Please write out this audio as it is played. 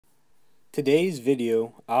Today's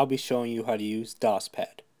video, I'll be showing you how to use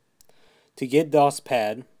Dospad. To get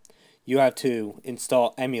Dospad, you have to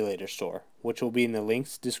install Emulator Store, which will be in the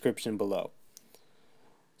links description below.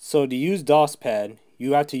 So to use Dospad,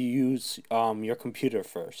 you have to use your computer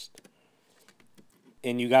first.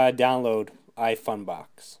 And you gotta download iPhone.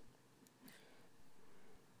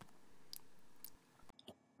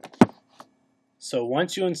 So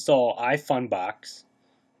once you install iPhone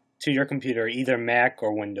to your computer, either Mac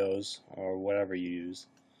or Windows or whatever you use,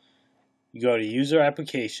 you go to User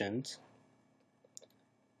Applications,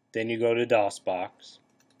 then you go to DosBox,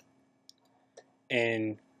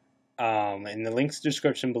 and in the links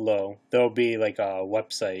description below, there will be like a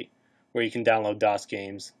website where you can download DOS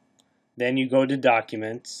games. Then you go to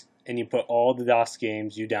Documents, and you put all the DOS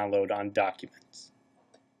games you download on Documents.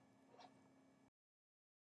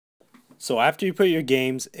 So after you put your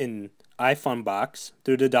games in iPhone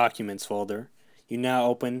through the Documents folder, you now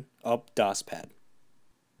open up Dospad.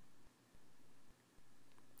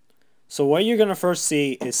 So what you're going to first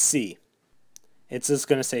see is C. It's just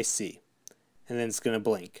going to say C, and then it's going to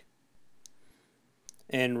blink.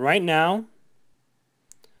 And right now,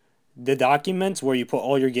 the Documents where you put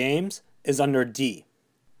all your games is under D.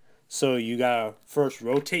 So you gotta first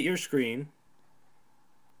rotate your screen,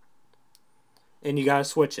 and you gotta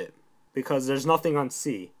switch it, because there's nothing on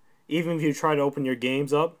C. Even if you try to open your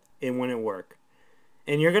games up, it wouldn't work.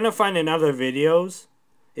 And you're gonna find in other videos,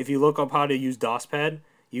 if you look up how to use Dospad,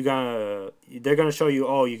 they're gonna show you,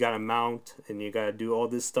 oh, you gotta mount and you gotta do all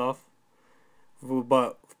this stuff.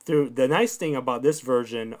 But the nice thing about this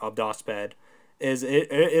version of Dospad is it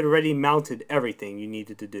already mounted everything you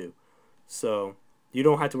needed to do, so you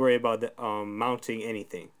don't have to worry about mounting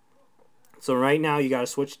anything. So right now you gotta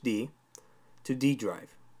switch D to D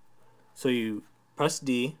drive. So you press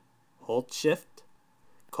D, hold Shift,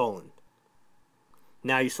 colon.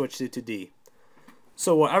 Now you switched it to D.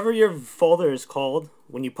 So whatever your folder is called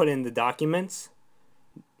when you put in the Documents,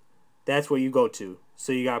 that's where you go to.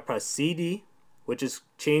 So you gotta press CD, which is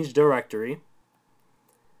change directory.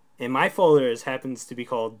 And my folder happens to be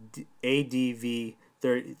called ADV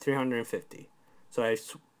 350. So I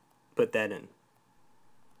put that in.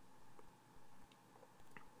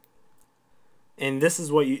 And this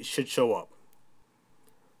is what you should show up.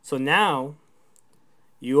 So now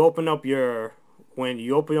you open up when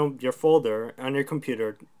you open up your folder on your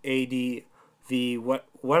computer, ADV,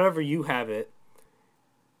 whatever you have it,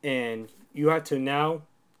 and you have to now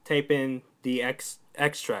type in the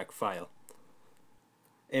extract file.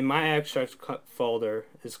 And my extract folder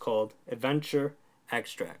is called Adventure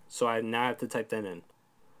Extract, so I now have to type that in.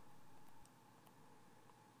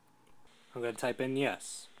 I'm going to type in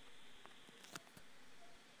yes.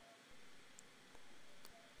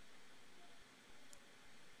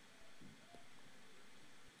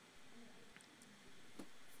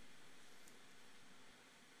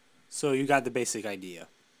 So you got the basic idea.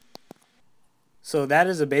 So that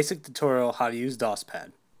is a basic tutorial how to use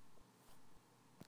Dospad.